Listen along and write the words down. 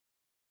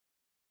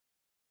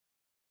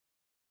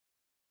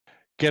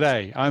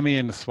G'day, I'm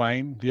Ian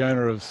Swain, the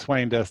owner of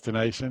Swain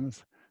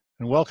Destinations,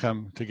 and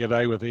welcome to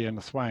G'day with Ian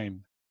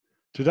Swain.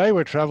 Today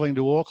we're travelling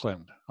to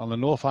Auckland on the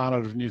North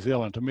Island of New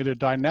Zealand to meet a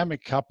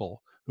dynamic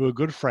couple who are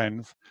good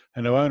friends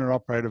and who own and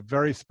operate a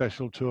very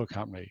special tour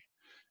company.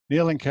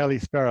 Neil and Kelly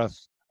Sperrith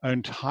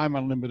own Time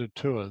Unlimited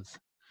Tours.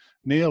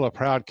 Neil, a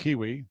proud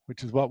Kiwi,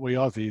 which is what we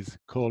Aussies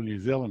call New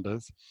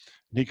Zealanders,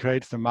 and he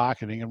creates the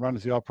marketing and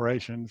runs the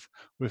operations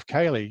with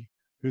Kaylee,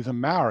 who's a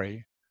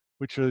Maori,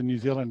 which are the New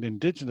Zealand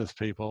Indigenous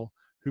people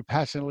who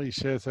passionately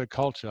shares her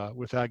culture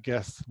with our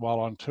guests while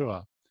on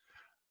tour.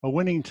 A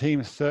winning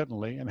team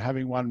certainly, and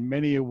having won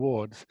many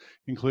awards,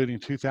 including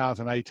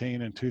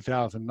 2018 and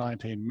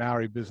 2019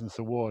 Maori Business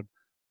Award,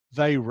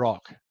 they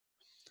rock.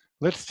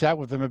 Let's chat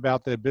with them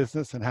about their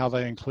business and how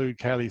they include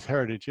Kaylee's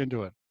heritage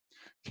into it.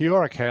 Kia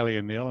ora, Kaylee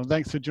and Neil, and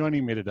thanks for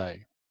joining me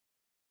today.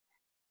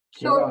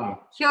 Kia ora,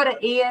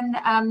 Ian.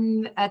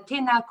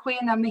 Tēnā koe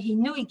ngā mihi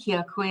nui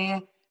kia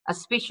koe. A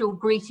special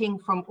greeting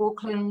from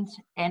Auckland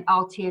and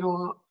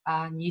Aotearoa,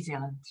 New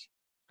Zealand.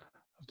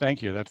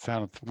 Thank you. That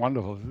sounds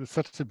wonderful. It's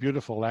such a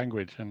beautiful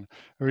language. And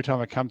every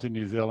time I come to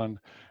New Zealand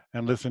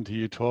and listen to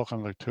you talk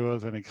on the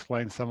tours and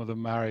explain some of the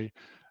Maori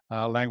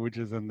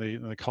languages and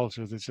the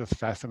cultures, it's just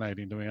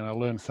fascinating to me. And I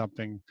learn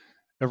something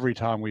every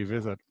time we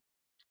visit.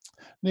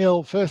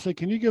 Neil, firstly,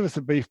 can you give us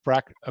a brief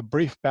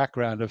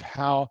background of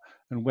how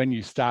and when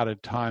you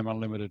started Time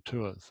Unlimited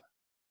Tours?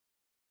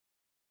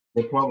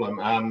 No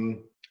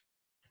problem.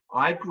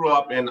 I grew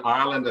up in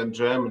Ireland and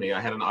Germany. I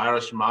had an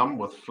Irish mum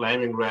with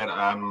flaming red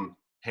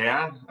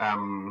hair,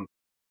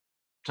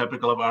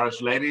 typical of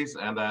Irish ladies,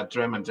 and a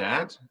German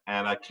dad.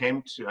 And I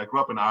grew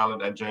up in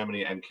Ireland and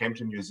Germany and came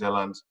to New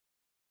Zealand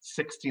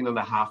 16 and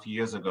a half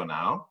years ago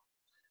now.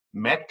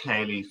 Met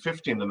Kaylee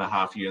 15 and a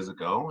half years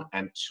ago,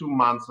 and 2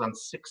 months and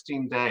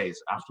 16 days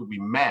after we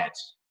met,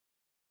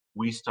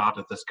 we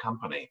started this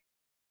company,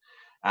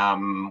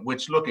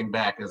 which looking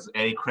back is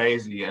A,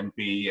 crazy, and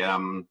B,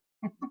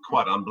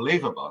 quite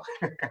unbelievable.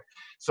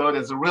 So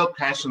there's a real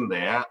passion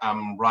there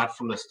right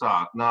from the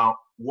start. Now,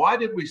 why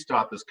did we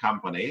start this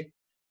company?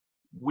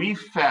 We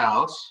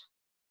felt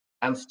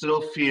and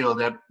still feel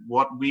that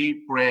what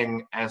we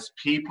bring as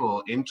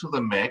people into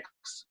the mix,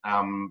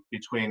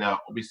 between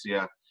obviously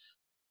a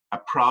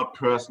proud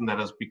person that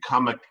has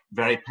become a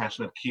very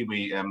passionate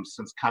Kiwi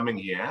since coming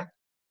here,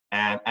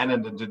 and an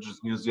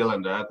Indigenous New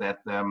Zealander, that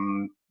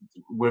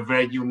we're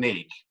very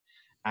unique.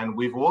 And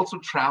we've also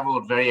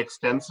traveled very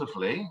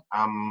extensively.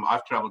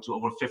 I've traveled to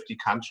over 50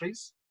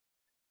 countries,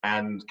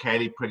 and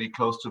Kaylee pretty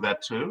close to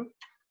that too.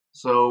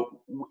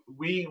 So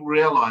we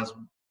realized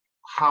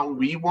how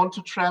we want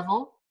to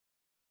travel,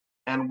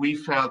 and we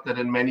felt that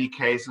in many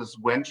cases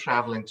when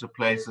traveling to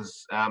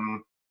places,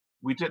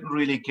 we didn't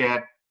really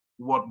get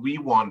what we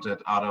wanted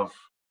out of,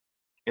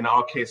 in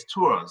our case,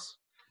 tours.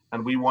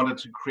 And we wanted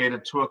to create a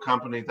tour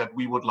company that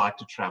we would like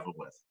to travel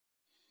with.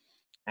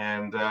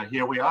 And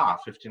here we are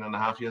 15 and a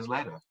half years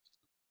later.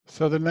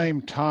 So the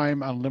name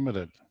Time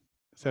Unlimited,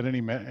 is that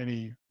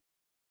any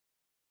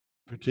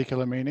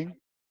particular meaning?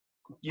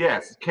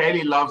 Yes,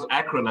 Kaylee loves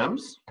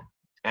acronyms,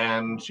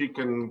 and she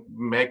can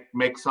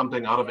make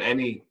something out of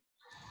any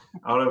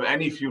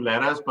few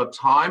letters, but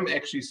Time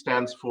actually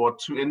stands for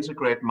to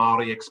integrate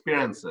Maori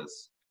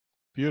experiences.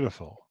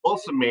 Beautiful.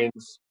 Also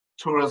means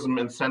tourism,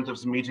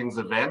 incentives, meetings,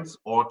 events,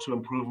 or to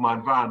improve my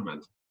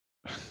environment.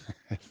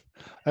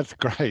 That's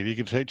great.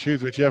 You can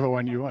choose whichever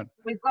one you want.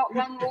 We've got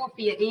one more for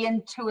you,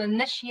 Ian, to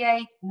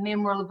initiate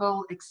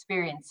memorable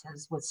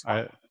experiences with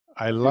Swain.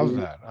 I love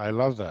that. I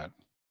love that.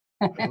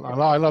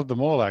 I love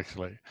them all,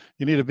 actually.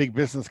 You need a big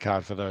business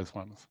card for those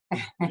ones.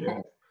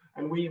 Yeah.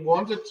 And we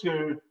wanted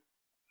to,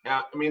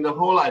 the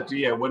whole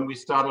idea when we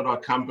started our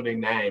company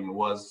name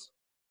was,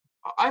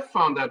 I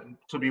found that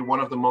to be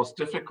one of the most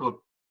difficult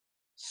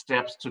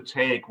steps to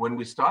take when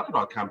we started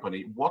our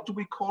company. What do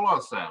we call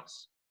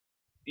ourselves?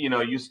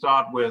 You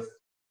start with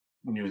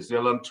New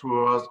Zealand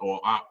Tours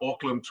or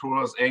Auckland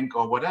Tours Inc.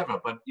 or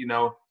whatever, but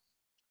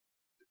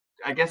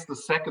I guess the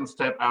second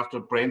step after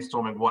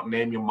brainstorming what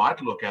name you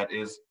might look at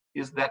is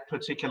that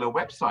particular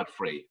website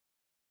free?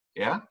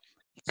 Yeah.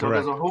 So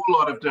Correct. There's a whole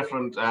lot of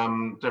different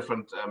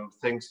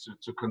things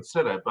to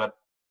consider, but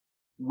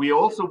we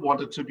also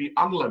wanted to be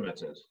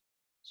unlimited.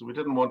 So we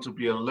didn't want to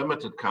be a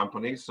limited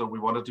company, so we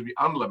wanted to be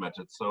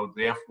unlimited. So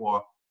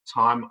therefore,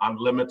 Time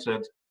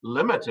Unlimited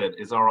Limited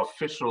is our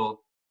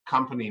official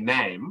company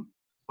name,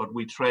 but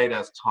we trade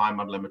as Time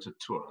Unlimited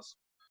Tours.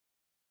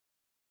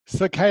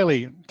 So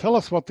Kaylee, tell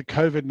us what the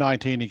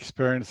COVID-19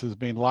 experience has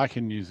been like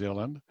in New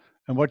Zealand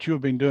and what you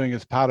have been doing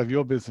as part of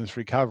your business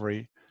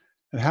recovery,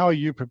 and how are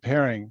you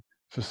preparing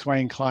for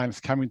Swain clients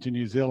coming to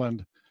New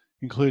Zealand,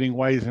 including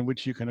ways in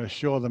which you can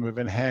assure them of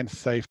enhanced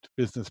safe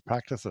business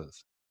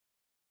practices?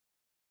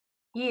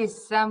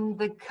 Yes,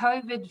 the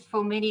COVID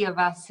for many of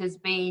us has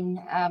been,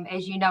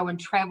 as you know, in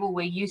travel,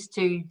 we're used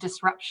to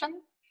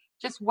disruption,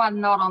 just one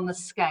not on the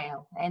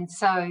scale. And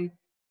so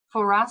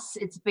for us,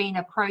 it's been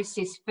a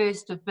process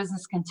first of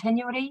business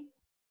continuity,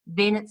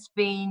 Then it's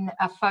been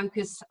a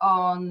focus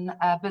on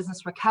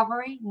business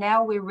recovery.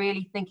 Now we're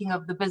really thinking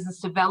of the business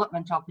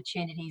development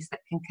opportunities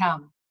that can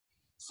come.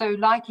 So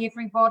like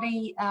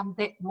everybody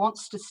that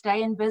wants to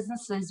stay in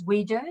business as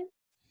we do,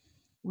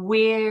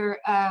 we've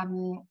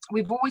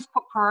always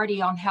put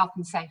priority on health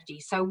and safety.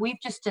 So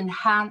we've just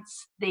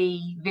enhanced the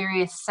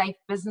various safe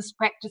business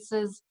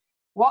practices.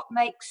 What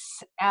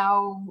makes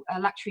our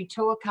luxury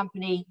tour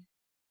company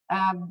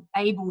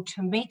able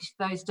to meet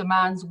those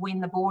demands when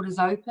the borders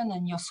open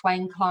and your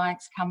Swain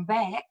clients come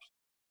back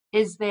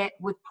is that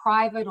with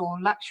private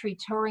or luxury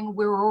touring,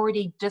 we're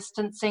already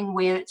distancing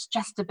where it's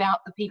just about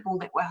the people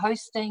that we're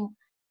hosting.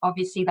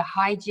 Obviously the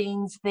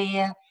hygiene's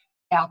there.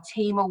 Our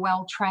team are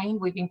well trained.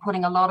 We've been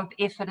putting a lot of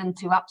effort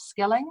into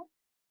upskilling,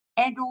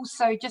 and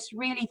also just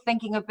really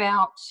thinking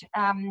about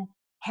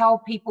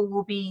how people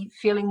will be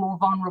feeling more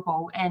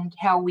vulnerable and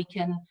how we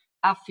can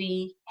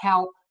awhi,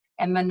 help,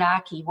 and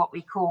manaaki, what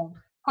we call,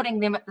 putting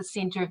them at the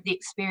centre of the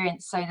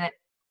experience so that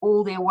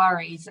all their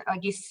worries, I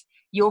guess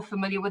you're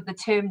familiar with the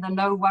term, the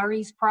no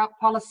worries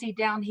policy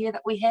down here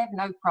that we have,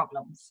 no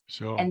problems.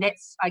 Sure. And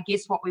that's, I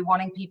guess, what we're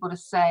wanting people to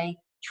say,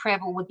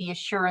 travel with the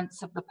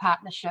assurance of the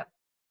partnership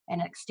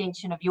and an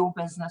extension of your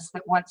business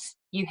that once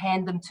you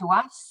hand them to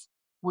us,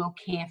 we'll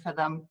care for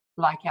them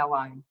like our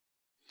own.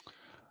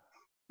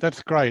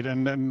 That's great.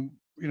 And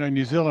you know,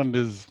 New Zealand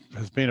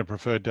has been a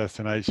preferred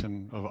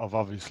destination of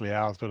obviously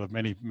ours, but of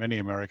many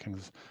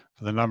Americans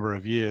for the number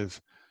of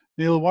years.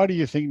 Neil, why do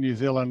you think New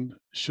Zealand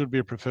should be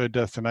a preferred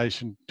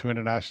destination to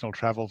international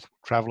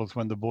travelers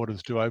when the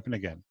borders do open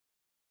again?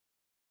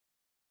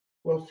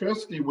 Well,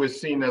 firstly, we're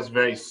seen as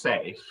very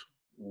safe.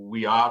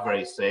 We are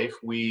very safe.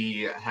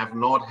 We have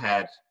not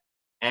had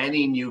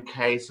any new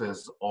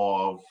cases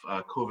of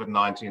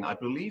COVID-19, I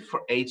believe,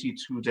 for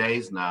 82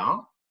 days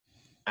now,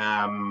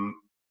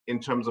 in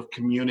terms of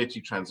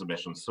community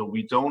transmission. So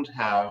we don't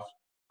have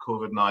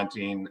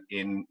COVID-19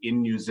 in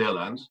New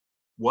Zealand.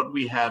 What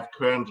we have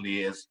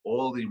currently is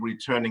all the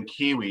returning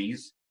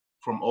Kiwis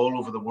from all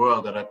over the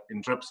world that are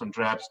in drips and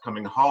drabs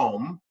coming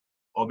home.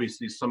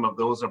 Obviously, some of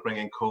those are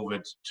bringing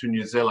COVID to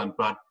New Zealand,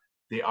 but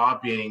they are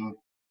being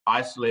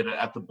isolated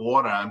at the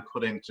border and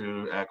put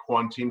into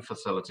quarantine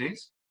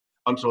facilities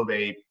until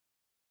they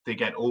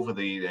get over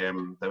the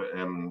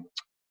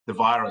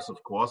virus,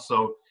 of course.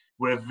 So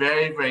we're a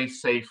very, very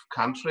safe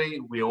country.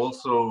 We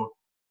also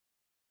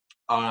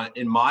are,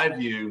 in my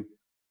view,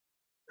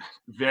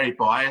 very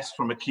biased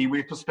from a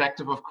Kiwi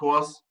perspective, of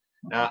course.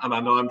 And I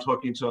know I'm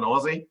talking to an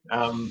Aussie.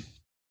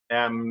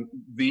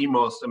 The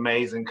most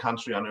amazing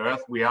country on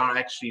earth. We are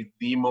actually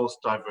the most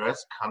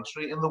diverse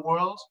country in the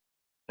world,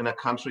 in a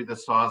country the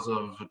size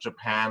of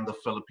Japan, the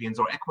Philippines,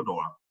 or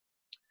Ecuador.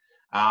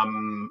 A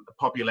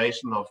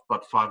population of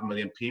about 5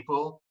 million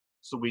people.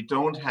 So we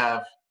don't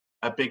have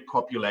a big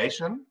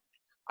population.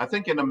 I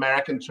think in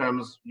American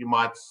terms, you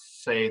might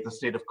say the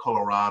state of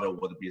Colorado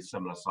would be a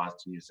similar size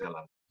to New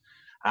Zealand.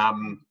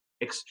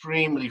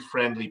 Extremely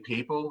friendly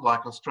people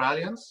like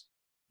Australians,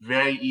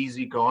 very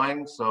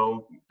easygoing.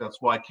 So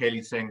that's why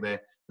Kaylee's saying the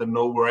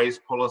no worries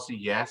policy,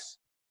 yes.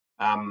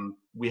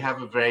 We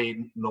have a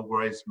very no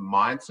worries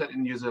mindset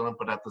in New Zealand,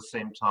 but at the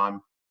same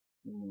time,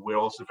 we're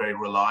also very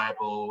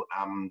reliable,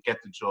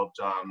 get the job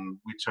done,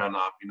 we turn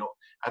up, you know.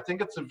 I think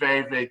it's a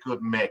very, very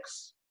good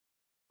mix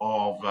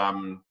of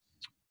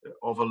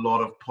a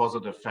lot of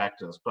positive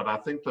factors. But I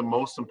think the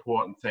most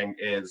important thing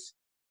is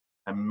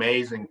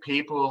amazing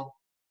people,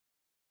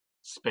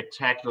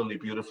 spectacularly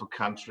beautiful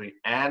country,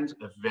 and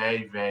a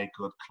very, very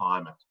good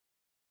climate.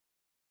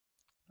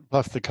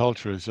 Plus the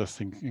culture is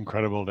just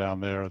incredible down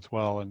there as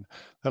well. And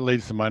that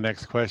leads to my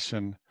next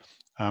question.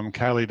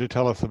 Kaylee, to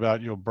tell us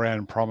about your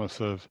brand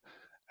promise of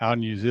Our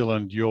New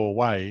Zealand Your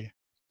Way,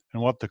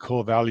 and what the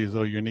core values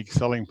or unique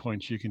selling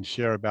points you can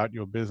share about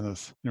your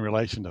business in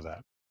relation to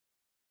that.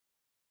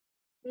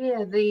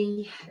 Yeah,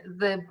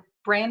 the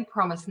brand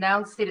promise,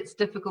 now said it's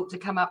difficult to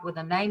come up with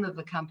a name of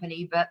the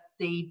company, but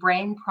the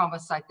brand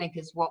promise, I think,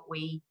 is what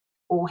we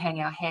all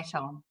hang our hat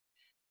on.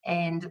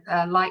 And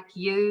like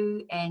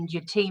you and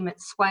your team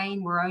at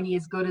Swain, we're only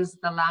as good as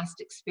the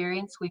last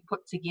experience we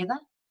put together.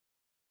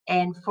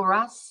 And for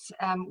us,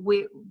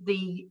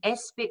 the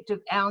aspect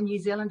of Our New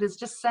Zealand is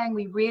just saying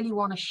we really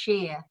want to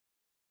share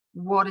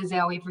what is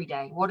our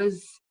everyday, what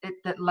is it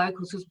that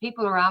locals, because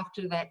people are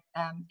after that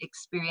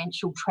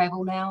experiential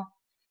travel now.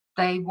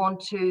 They want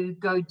to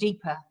go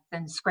deeper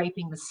than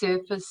scraping the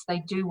surface. They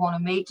do want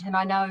to meet. And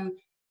I know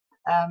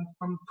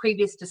from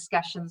previous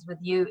discussions with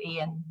you,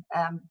 Ian,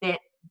 that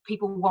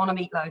people want to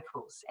meet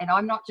locals. And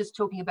I'm not just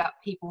talking about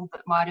people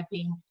that might have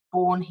been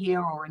born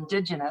here or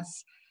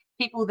Indigenous,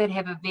 people that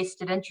have a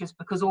vested interest,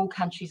 because all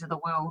countries of the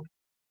world,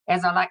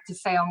 as I like to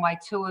say on my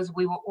tours,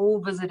 we were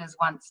all visitors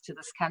once to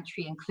this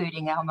country,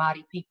 including our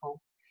Māori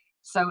people.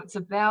 So it's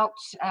about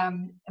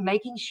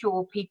making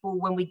sure people,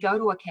 when we go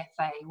to a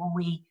cafe, when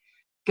we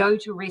go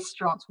to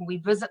restaurants, when we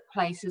visit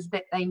places,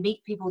 that they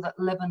meet people that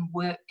live and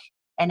work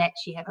and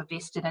actually have a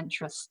vested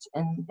interest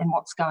in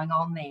what's going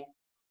on there.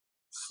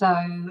 So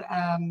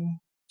Our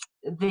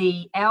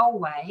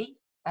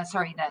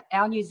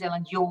New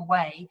Zealand Your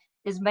Way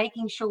is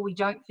making sure we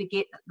don't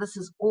forget that this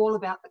is all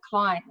about the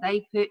client.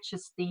 They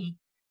purchased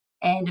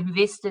and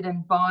invested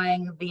in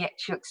buying the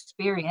actual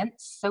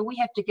experience. So we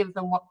have to give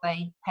them what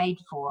they paid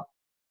for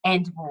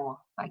and more.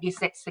 I guess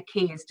that's the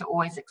key, is to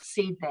always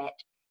exceed that.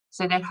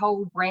 So that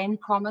whole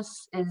brand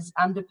promise is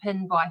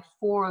underpinned by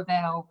 4 of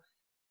our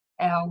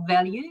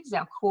values,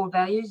 our core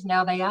values.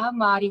 Now, they are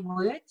Māori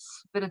words,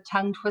 bit of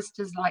tongue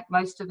twisters like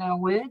most of our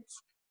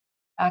words.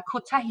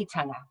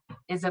 Kotahitanga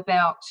is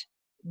about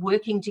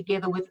working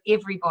together with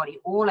everybody,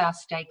 all our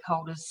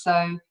stakeholders.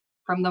 So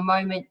from the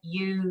moment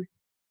you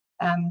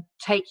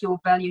take your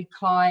valued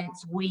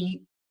clients,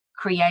 we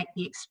create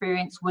the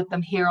experience with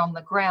them here on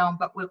the ground,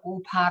 but we're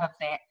all part of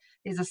that.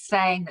 There's a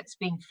saying that's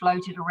been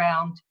floated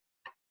around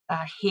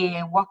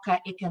here, waka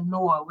eka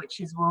noa, which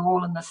is we're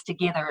all in this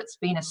together. It's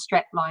been a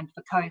strapline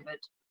for COVID.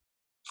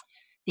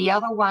 The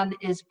other one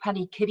is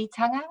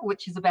panikiritanga,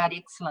 which is about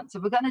excellence.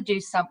 If we're going to do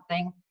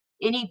something,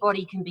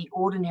 anybody can be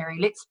ordinary.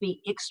 Let's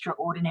be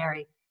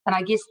extraordinary. And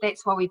I guess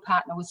that's why we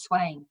partner with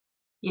Swain.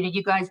 You know,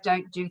 you guys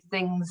don't do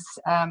things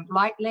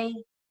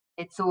lightly.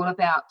 It's all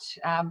about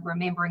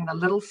remembering the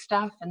little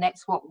stuff, and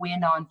that's what we're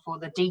known for.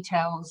 The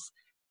details,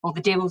 or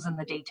the devil's in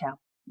the detail,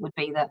 would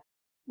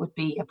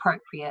be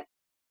appropriate.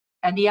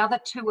 And the other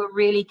 2 are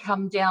really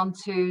come down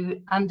to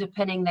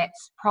underpinning that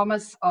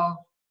promise of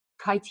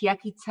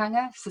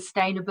kaitiakitanga,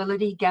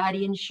 sustainability,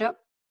 guardianship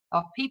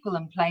of people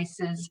and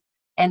places,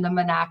 and the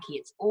manaaki.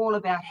 It's all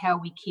about how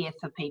we care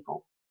for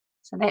people.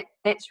 So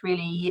that's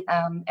really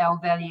our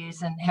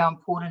values, and how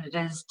important it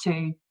is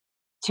to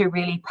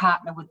really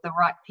partner with the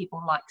right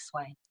people like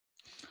Swain.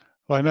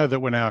 Well, I know that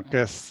when our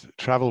guests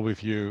travel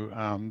with you,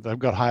 they've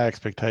got high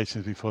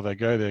expectations before they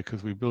go there,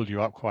 because we build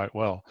you up quite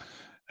well.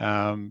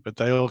 But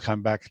they all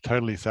come back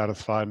totally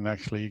satisfied and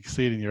actually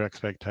exceeding your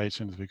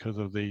expectations because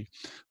of the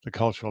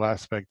cultural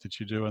aspect that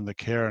you do, and the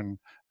care and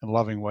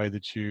loving way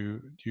that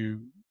you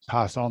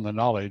pass on the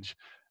knowledge,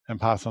 and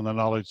pass on the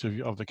knowledge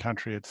of the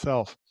country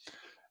itself.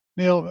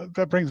 Neil,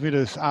 that brings me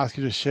to ask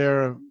you to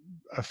share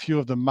a few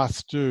of the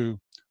must-do,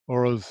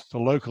 or as the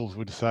locals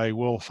would say,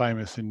 world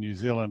famous in New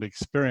Zealand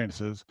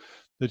experiences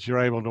that you're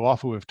able to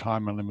offer with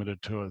time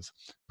unlimited tours.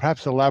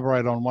 Perhaps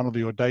elaborate on one of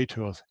your day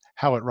tours,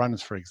 how it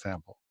runs, for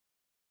example.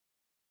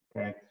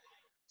 Okay.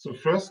 So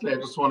firstly, I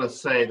just want to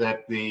say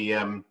that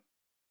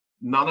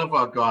none of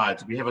our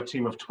guides, we have a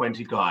team of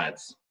 20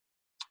 guides.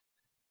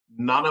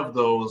 None of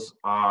those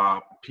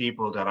are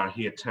people that are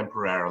here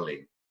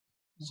temporarily.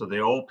 So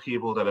they're all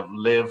people that have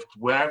lived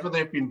wherever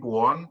they've been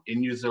born, in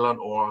New Zealand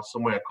or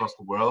somewhere across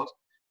the world.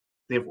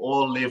 They've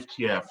all lived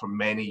here for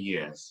many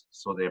years.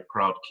 So they're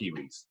proud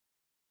Kiwis.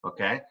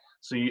 Okay.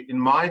 So in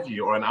my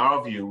view, or in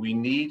our view, we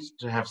need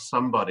to have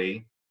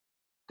somebody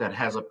that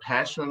has a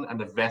passion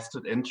and a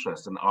vested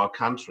interest in our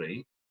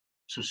country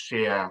to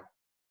share,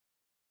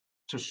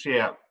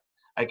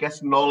 I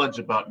guess, knowledge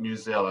about New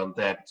Zealand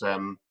that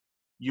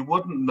you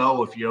wouldn't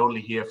know if you're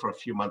only here for a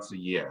few months a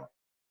year.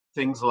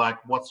 Things like,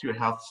 what's your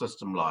health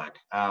system like?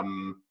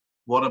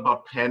 What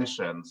about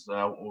pensions?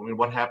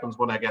 What happens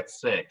when I get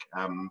sick?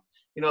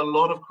 You know, a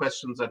lot of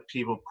questions that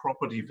people,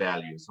 property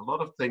values, a lot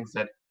of things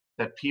that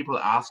people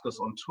ask us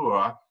on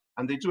tour,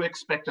 and they do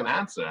expect an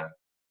answer.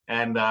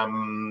 And,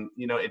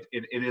 you know, it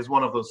is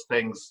one of those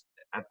things,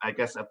 I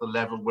guess, at the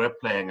level we're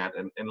playing at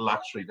in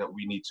luxury, that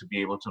we need to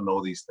be able to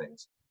know these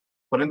things.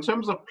 But in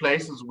terms of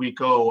places we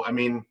go, I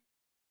mean,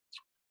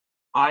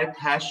 I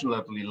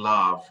passionately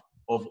love,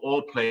 of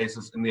all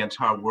places in the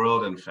entire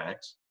world, in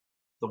fact,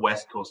 the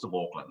west coast of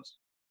Auckland.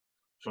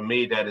 For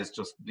me, that is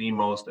just the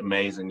most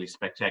amazingly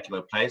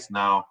spectacular place.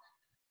 Now,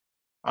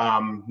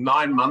 9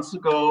 months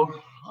ago,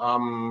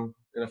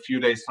 in a few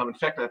days' time, in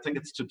fact, I think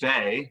it's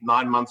today,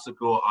 9 months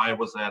ago, I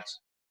was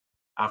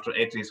after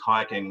 8 days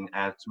hiking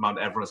at Mount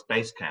Everest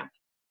Base Camp.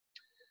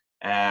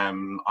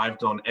 I've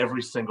done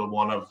every single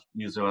one of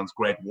New Zealand's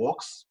great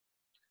walks,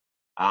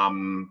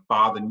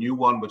 bar the new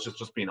one, which has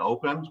just been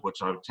opened,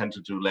 which I tend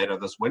to do later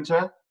this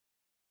winter.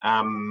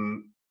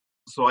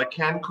 So I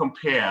can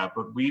compare,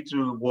 but we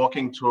do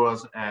walking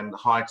tours and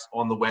hikes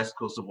on the west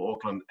coast of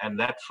Auckland, and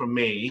that for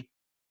me,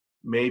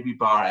 maybe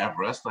bar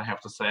Everest, I have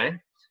to say,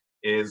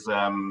 is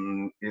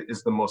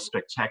the most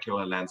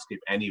spectacular landscape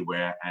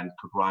anywhere, and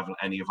could rival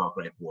any of our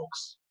great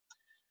walks.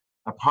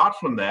 Apart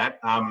from that,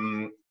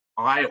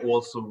 I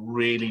also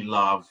really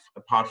love,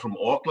 apart from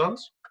Auckland,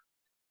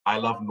 I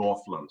love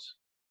Northland,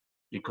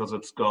 because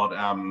it's got,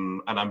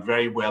 and I'm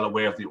very well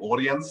aware of the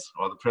audience,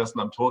 or the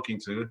person I'm talking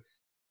to,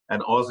 an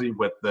Aussie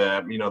with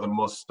the, you know, the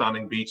most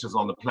stunning beaches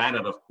on the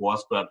planet, of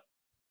course, but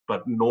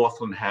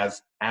Northland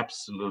has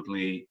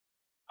absolutely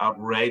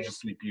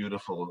outrageously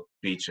beautiful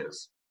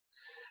beaches.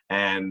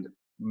 And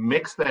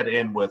mix that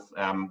in with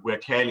where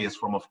Kaylee is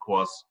from, of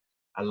course,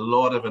 a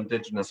lot of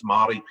indigenous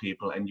Maori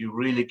people, and you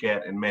really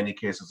get, in many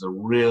cases, a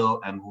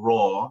real and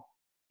raw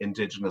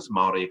indigenous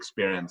Maori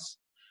experience.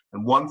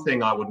 And one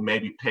thing I would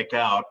maybe pick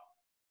out,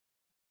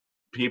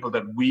 people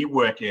that we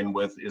work in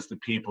with, is the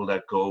people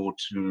that go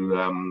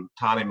to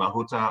Tane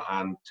Mahuta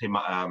and Te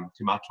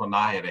Matua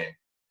Nahere,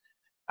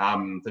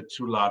 the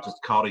two largest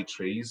kauri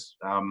trees.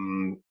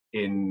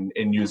 in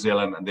New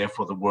Zealand and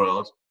therefore the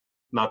world.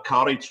 Now,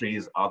 kauri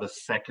trees are the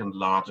second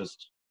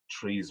largest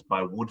trees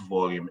by wood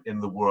volume in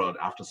the world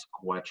after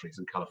sequoia trees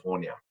in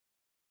California.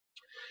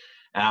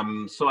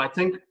 So I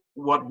think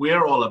what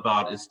we're all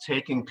about is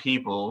taking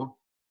people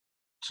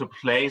to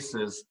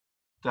places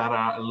that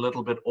are a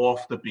little bit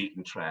off the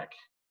beaten track,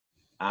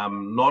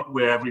 not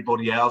where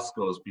everybody else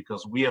goes,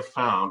 because we have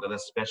found that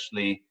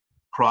especially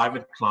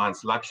private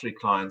clients, luxury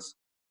clients,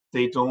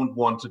 they don't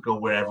want to go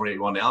where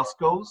everyone else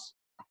goes.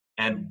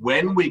 And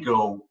when we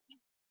go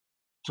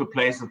to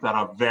places that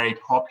are very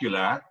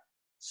popular,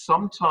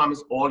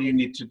 sometimes all you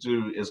need to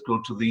do is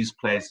go to these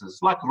places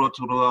like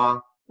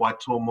Rotorua,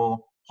 Waitomo,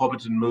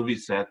 Hobbiton movie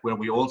set, where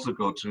we also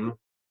go to,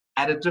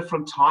 at a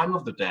different time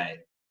of the day.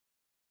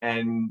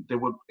 And there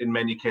would, in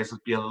many cases,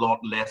 be a lot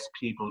less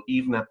people,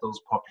 even at those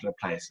popular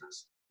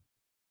places.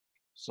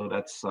 So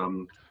that's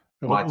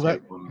my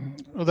take on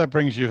it. Well, that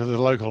brings you to the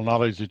local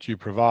knowledge that you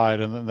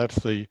provide, and that's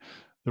the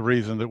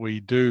reason that we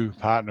do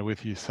partner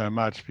with you so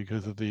much,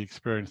 because of the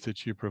experience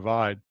that you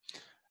provide.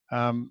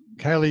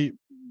 Kaylee,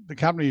 the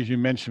company, as you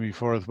mentioned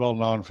before, is well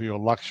known for your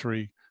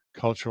luxury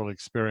cultural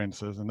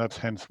experiences, and that's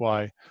hence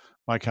why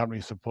my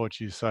company supports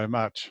you so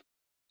much.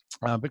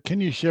 But can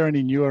you share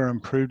any newer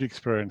improved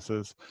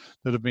experiences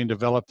that have been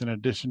developed in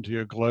addition to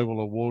your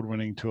global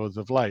award-winning tours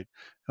of late?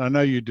 And I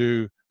know you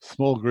do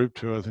small group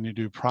tours and you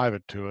do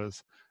private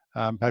tours.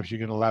 Perhaps you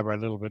can elaborate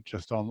a little bit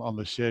just on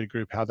the shared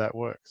group, how that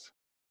works.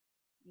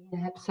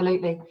 Yeah,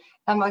 absolutely.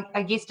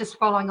 I guess just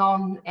following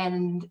on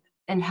and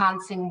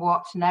enhancing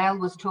what Nail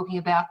was talking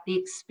about, the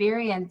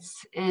experience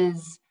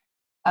is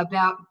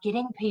about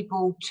getting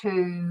people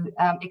to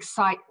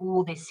excite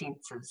all their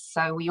senses.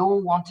 So we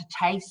all want to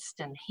taste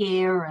and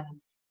hear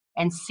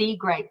and see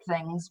great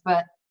things,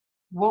 but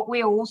what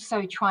we're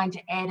also trying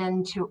to add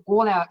into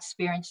all our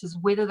experiences,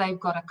 whether they've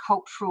got a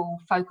cultural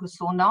focus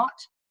or not,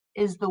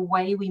 is the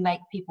way we make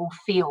people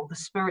feel, the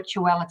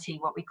spirituality,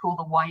 what we call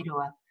the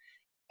wairua.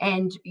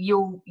 And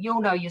you'll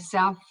know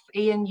yourself,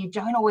 Ian, you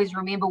don't always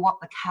remember what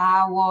the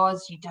car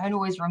was, you don't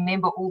always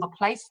remember all the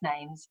place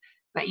names,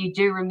 but you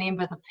do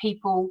remember the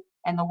people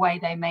and the way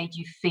they made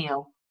you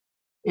feel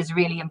is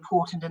really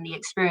important in the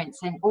experience.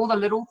 And all the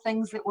little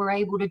things that we're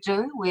able to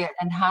do, we're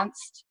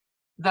enhanced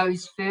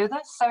those further.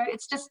 So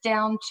it's just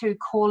down to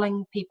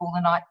calling people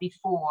the night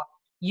before,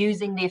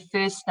 using their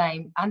first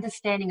name,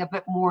 understanding a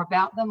bit more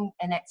about them,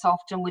 and that's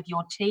often with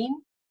your team.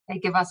 They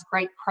give us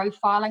great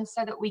profiling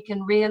so that we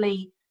can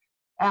really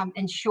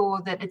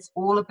ensure that it's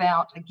all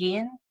about,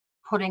 again,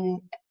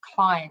 putting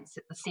clients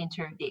at the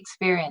center of the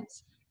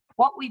experience.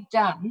 What we've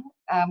done,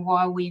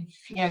 while we've,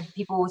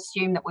 people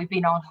assume that we've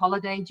been on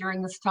holiday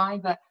during this time,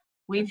 but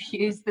we've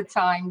used the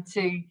time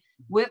to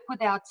work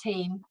with our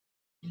team.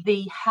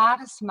 The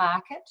hardest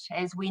market,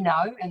 as we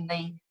know, and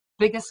the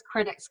biggest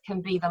critics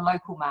can be the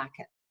local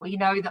market. We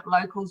know that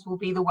locals will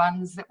be the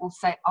ones that will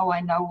say, oh,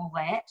 I know all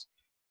that.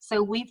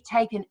 So we've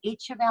taken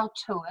each of our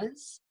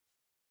tours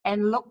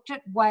and looked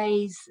at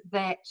ways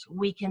that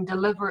we can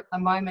deliver at the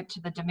moment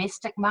to the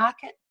domestic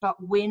market, but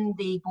when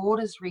the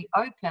borders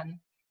reopen,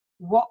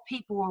 what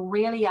people are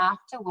really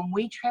after when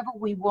we travel,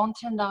 we want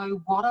to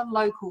know, what are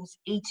locals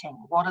eating?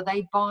 What are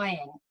they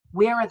buying?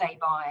 Where are they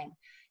buying?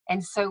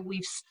 And so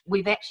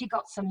we've actually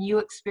got some new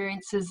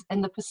experiences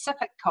in the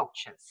Pacific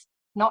cultures,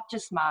 not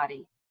just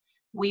Māori.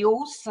 We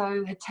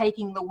also are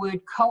taking the word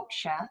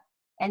culture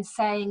and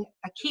saying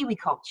a Kiwi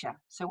culture,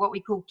 so what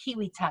we call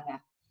Kiwitanga,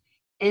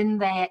 in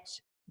that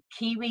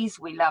Kiwis,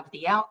 we love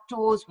the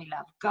outdoors, we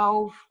love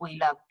golf, we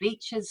love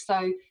beaches.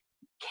 So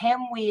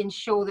can we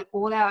ensure that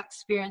all our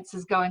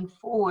experiences going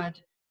forward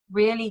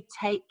really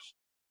take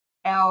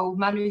our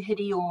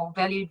manuhiri or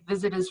valued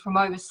visitors from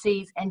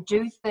overseas and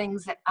do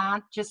things that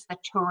aren't just the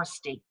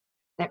touristy,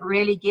 that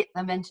really get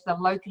them into the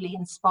locally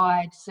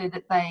inspired so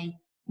that they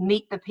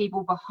meet the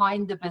people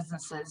behind the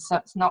businesses. So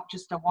it's not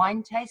just a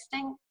wine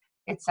tasting,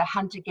 it's a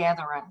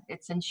hunter-gatherer.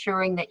 It's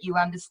ensuring that you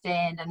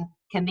understand and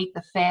can meet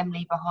the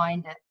family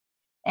behind it.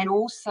 And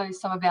also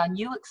some of our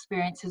new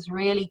experiences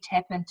really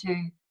tap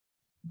into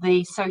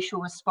the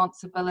social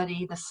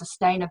responsibility, the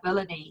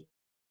sustainability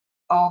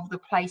of the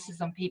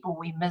places and people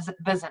we visit,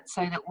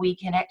 so that we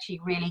can actually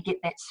really get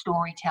that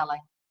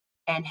storytelling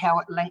and how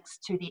it links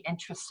to the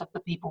interests of the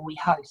people we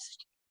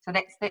host. So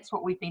that's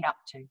what we've been up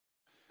to.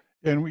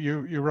 And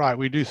you're right.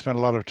 We do spend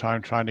a lot of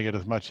time trying to get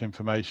as much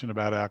information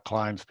about our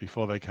clients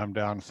before they come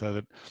down, so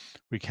that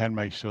we can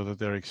make sure that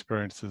their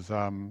experiences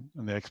and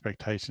the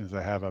expectations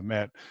they have are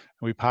met.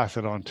 And we pass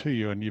it on to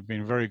you, and you've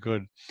been very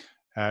good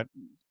at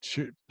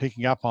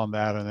picking up on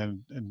that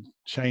and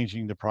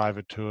changing the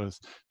private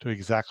tours to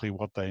exactly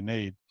what they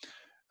need.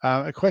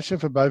 A question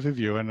for both of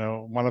you, and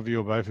one of you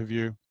or both of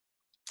you.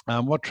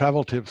 What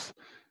travel tips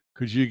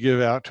could you give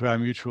out to our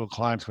mutual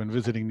clients when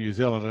visiting New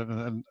Zealand?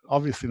 And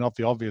obviously not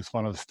the obvious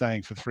one of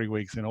staying for 3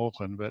 weeks in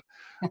Auckland, but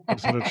what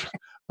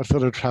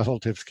sort of travel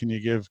tips can you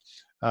give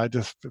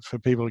just for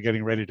people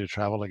getting ready to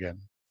travel again?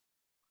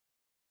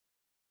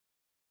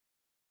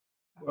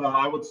 Well,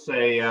 I would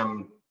say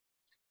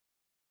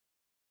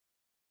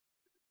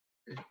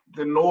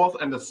the North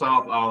and the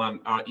South Island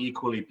are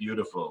equally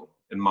beautiful,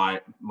 in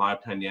my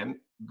opinion.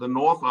 The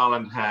North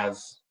Island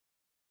has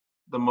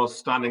the most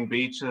stunning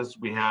beaches.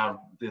 We have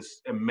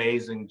this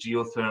amazing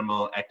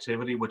geothermal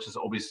activity, which is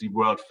obviously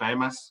world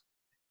famous.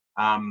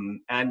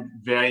 And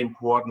very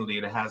importantly,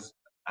 it has,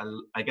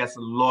 I guess,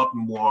 a lot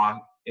more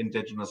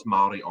indigenous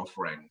Maori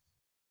offering.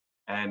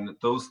 And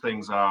those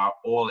things are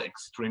all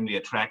extremely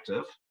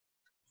attractive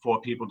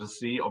for people to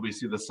see.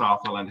 Obviously, the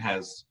South Island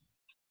has,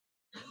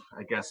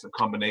 I guess, a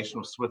combination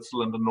of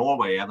Switzerland and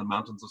Norway, the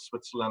mountains of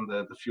Switzerland,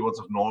 the fjords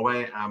of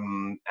Norway,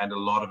 and a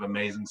lot of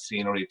amazing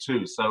scenery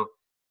too. So,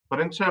 but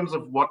in terms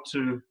of what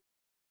to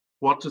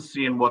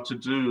see and what to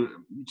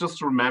do,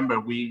 just remember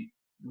we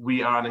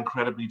are an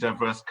incredibly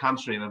diverse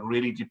country, and it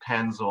really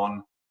depends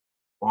on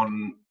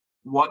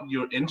what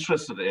you're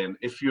interested in.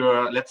 If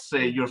you're, let's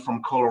say you're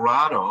from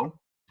Colorado,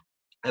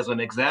 as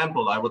an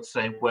example, I would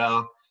say,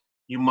 well,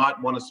 you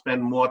might want to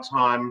spend more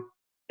time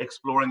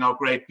exploring our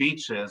great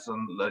beaches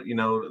and, you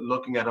know,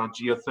 looking at our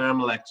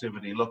geothermal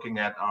activity, looking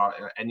at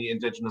our any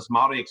indigenous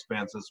Maori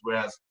experiences.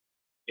 Whereas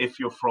if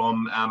you're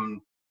from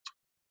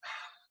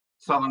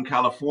Southern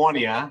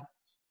California,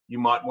 you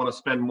might want to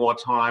spend more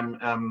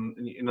time,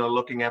 you know,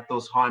 looking at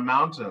those high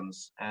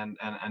mountains and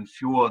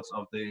fjords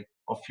of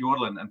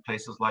Fiordland and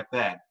places like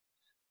that.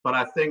 But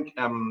I think,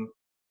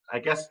 I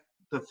guess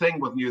the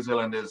thing with New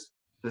Zealand is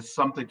there's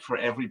something for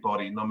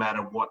everybody, no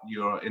matter what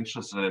you're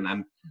interested in.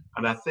 And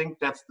I think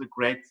that's the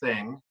great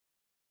thing,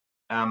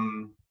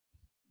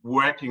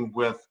 working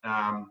with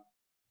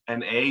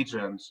an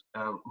agent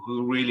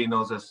who really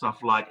knows their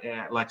stuff,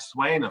 like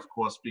Swain, of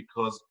course,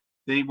 because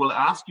they will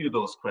ask you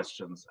those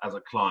questions as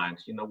a client.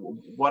 You know,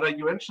 what are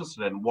you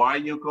interested in? Why are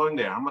you going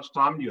there? How much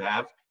time do you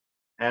have?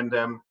 And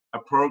a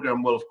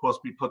program will, of course,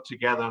 be put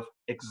together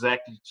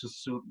exactly to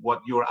suit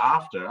what you're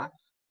after,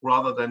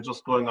 rather than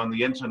just going on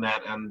the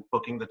internet and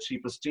booking the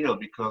cheapest deal,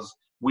 because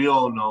we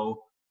all know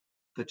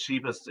the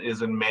cheapest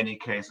is in many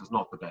cases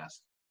not the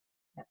best.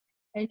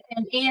 And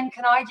Ian,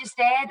 can I just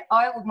add,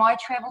 my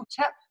travel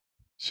tip,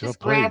 Sure,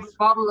 just please. grab a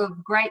bottle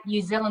of great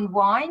New Zealand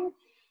wine,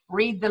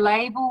 read the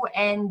label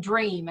and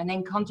dream, and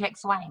then contact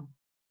Swain.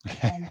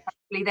 And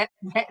hopefully that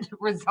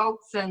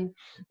results in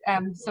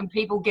some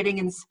people getting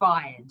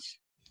inspired.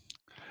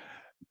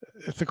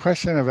 It's a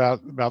question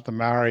about the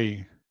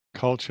Maori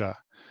culture.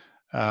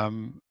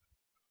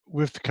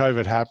 With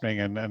COVID happening,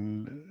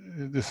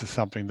 and this is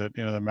something that,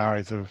 you know, the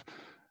Maoris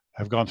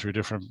have gone through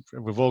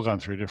we've all gone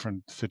through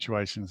different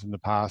situations in the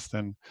past,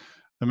 and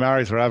the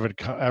Maoris are avid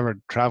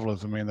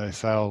travelers. I mean, they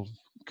sail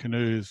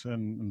canoes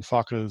and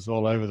whakas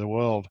all over the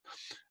world,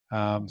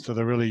 so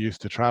they're really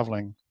used to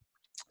traveling.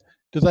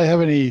 Do they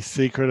have any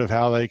secret of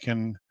how they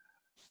can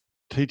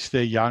teach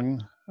their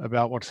young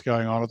about what's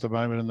going on at the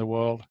moment in the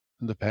world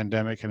and the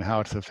pandemic and how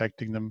it's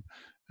affecting them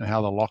and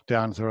how the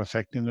lockdowns are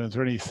affecting them? Is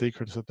there any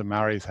secrets that the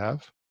Maoris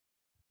have?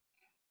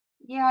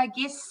 Yeah, I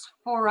guess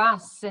for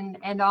us, and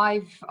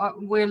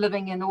we're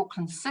living in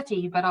Auckland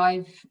City, but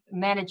I've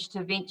managed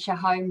to venture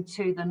home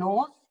to the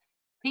north.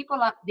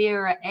 People up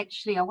there are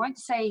actually, I won't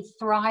say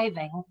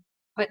thriving,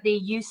 but they're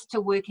used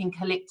to working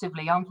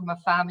collectively. I'm from a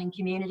farming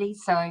community,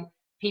 so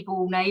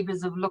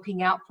neighbours are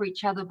looking out for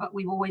each other, but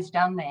we've always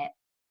done that.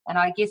 And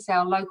I guess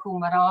our local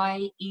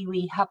marae,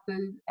 iwi,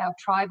 hapu, our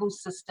tribal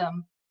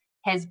system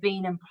has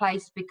been in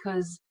place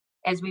because,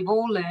 as we've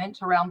all learnt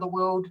around the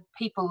world,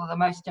 people are the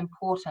most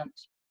important.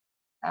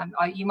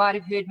 You might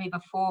have heard me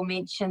before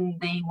mention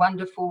the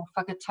wonderful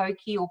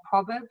whakatauki or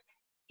proverb,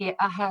 he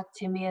aha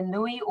te mea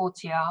nui o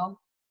te ao.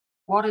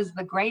 What is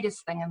the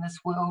greatest thing in this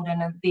world?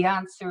 And the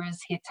answer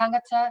is he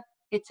tangata,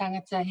 he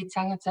tangata, he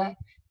tangata.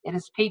 It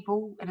is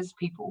people, it is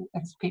people,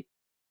 it is people.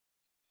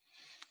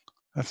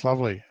 That's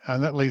lovely.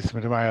 And that leads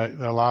me to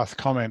the last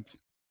comment.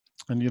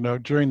 And, you know,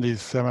 during these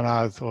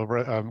seminars or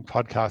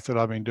podcasts that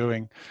I've been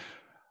doing,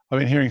 I've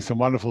been hearing some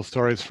wonderful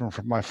stories from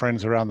my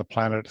friends around the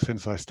planet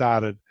since I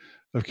started,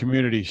 of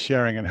communities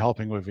sharing and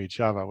helping with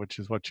each other, which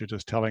is what you're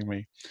just telling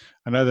me.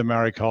 I know the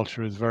Maori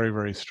culture is very,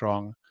 very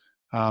strong.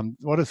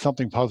 What is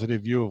something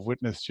positive you have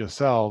witnessed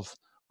yourselves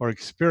or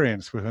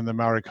experienced within the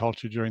Maori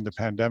culture during the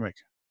pandemic?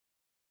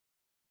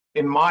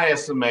 In my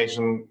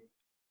estimation,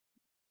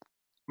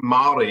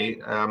 Maori,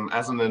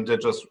 as an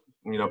indigenous,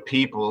 you know,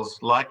 peoples,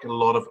 like a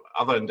lot of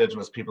other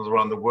indigenous peoples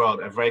around the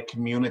world, are very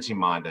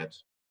community-minded.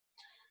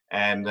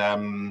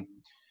 And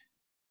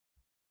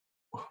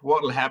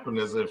what will happen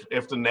is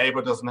if the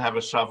neighbor doesn't have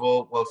a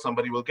shovel, well,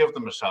 somebody will give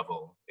them a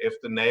shovel. If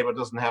the neighbor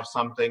doesn't have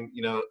something,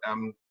 you know,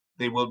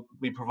 they will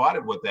be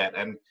provided with that,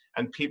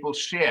 and people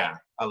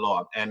share a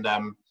lot. And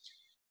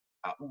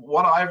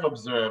what I've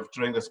observed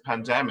during this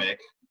pandemic,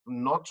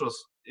 not just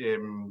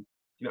you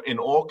know, in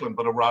Auckland,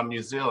 but around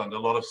New Zealand, a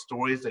lot of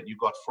stories that you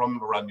got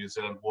from around New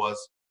Zealand was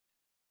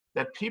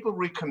that people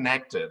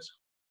reconnected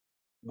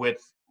with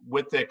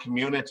their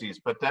communities.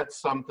 But that's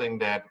something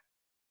that,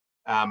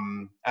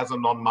 as a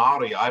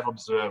non-Maori, I've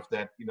observed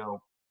that, you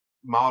know,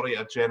 Maori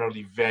are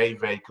generally very,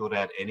 very good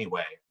at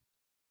anyway,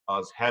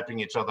 as helping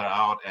each other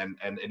out and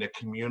in a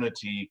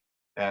community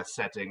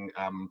setting,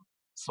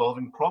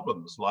 solving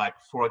problems. Like,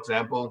 for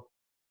example,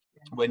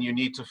 when you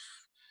need to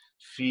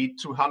feed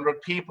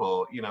 200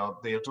 people, you know,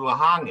 they'll do a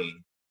hangi.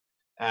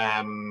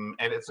 And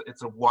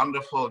it's a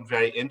wonderful and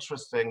very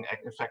interesting,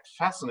 in fact,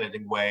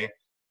 fascinating way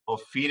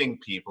of feeding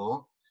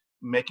people,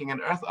 making an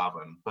earth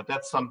oven. But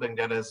that's something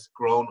that has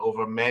grown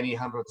over many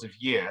hundreds of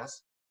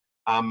years.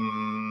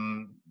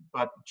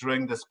 But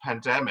during this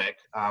pandemic,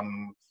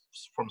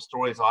 from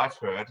stories I've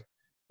heard,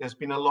 there's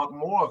been a lot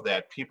more of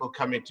that. People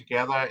coming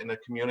together in a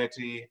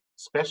community,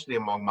 especially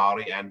among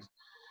Maori, and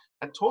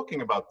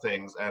talking about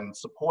things and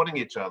supporting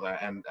each other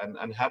and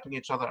helping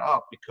each other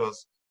out,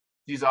 because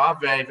these are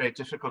very, very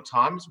difficult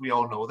times. We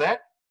all know that.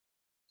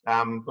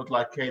 But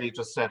like Katie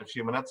just said a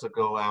few minutes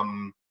ago,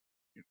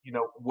 you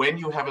know, when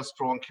you have a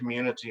strong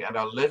community and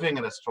are living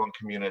in a strong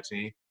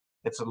community,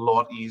 it's a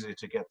lot easier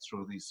to get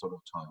through these sort of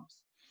times.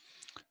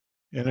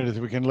 And it is,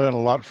 we can learn a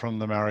lot from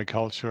the Maori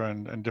culture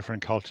and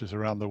different cultures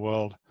around the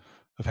world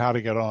of how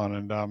to get on.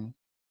 And,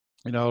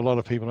 you know, a lot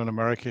of people in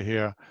America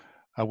here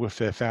are with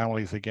their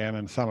families again,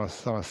 and some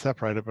are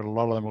separated, but a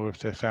lot of them are with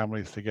their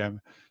families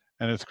again.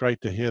 And it's great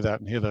to hear that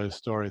and hear those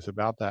stories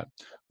about that.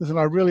 Listen,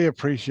 I really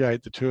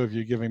appreciate the two of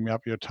you giving me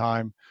up your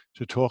time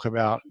to talk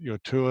about your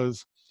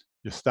tours,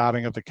 your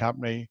starting of the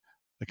company,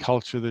 the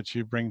culture that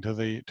you bring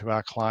to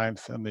our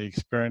clients, and the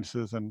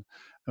experiences. And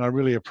I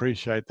really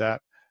appreciate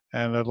that.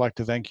 And I'd like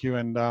to thank you,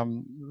 and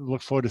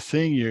look forward to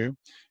seeing you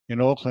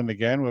in Auckland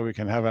again, where we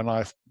can have a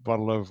nice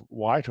bottle of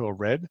white or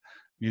red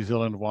New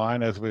Zealand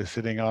wine as we're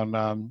sitting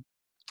on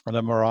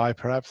a marae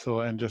perhaps,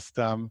 and just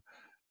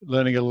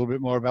learning a little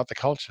bit more about the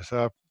culture.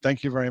 So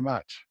thank you very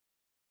much.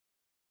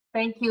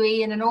 Thank you,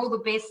 Ian, and all the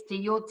best to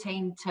your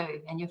team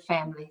too and your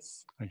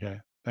families. Okay,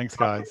 thanks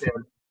guys. See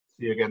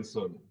you again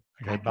soon.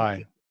 Okay,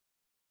 bye.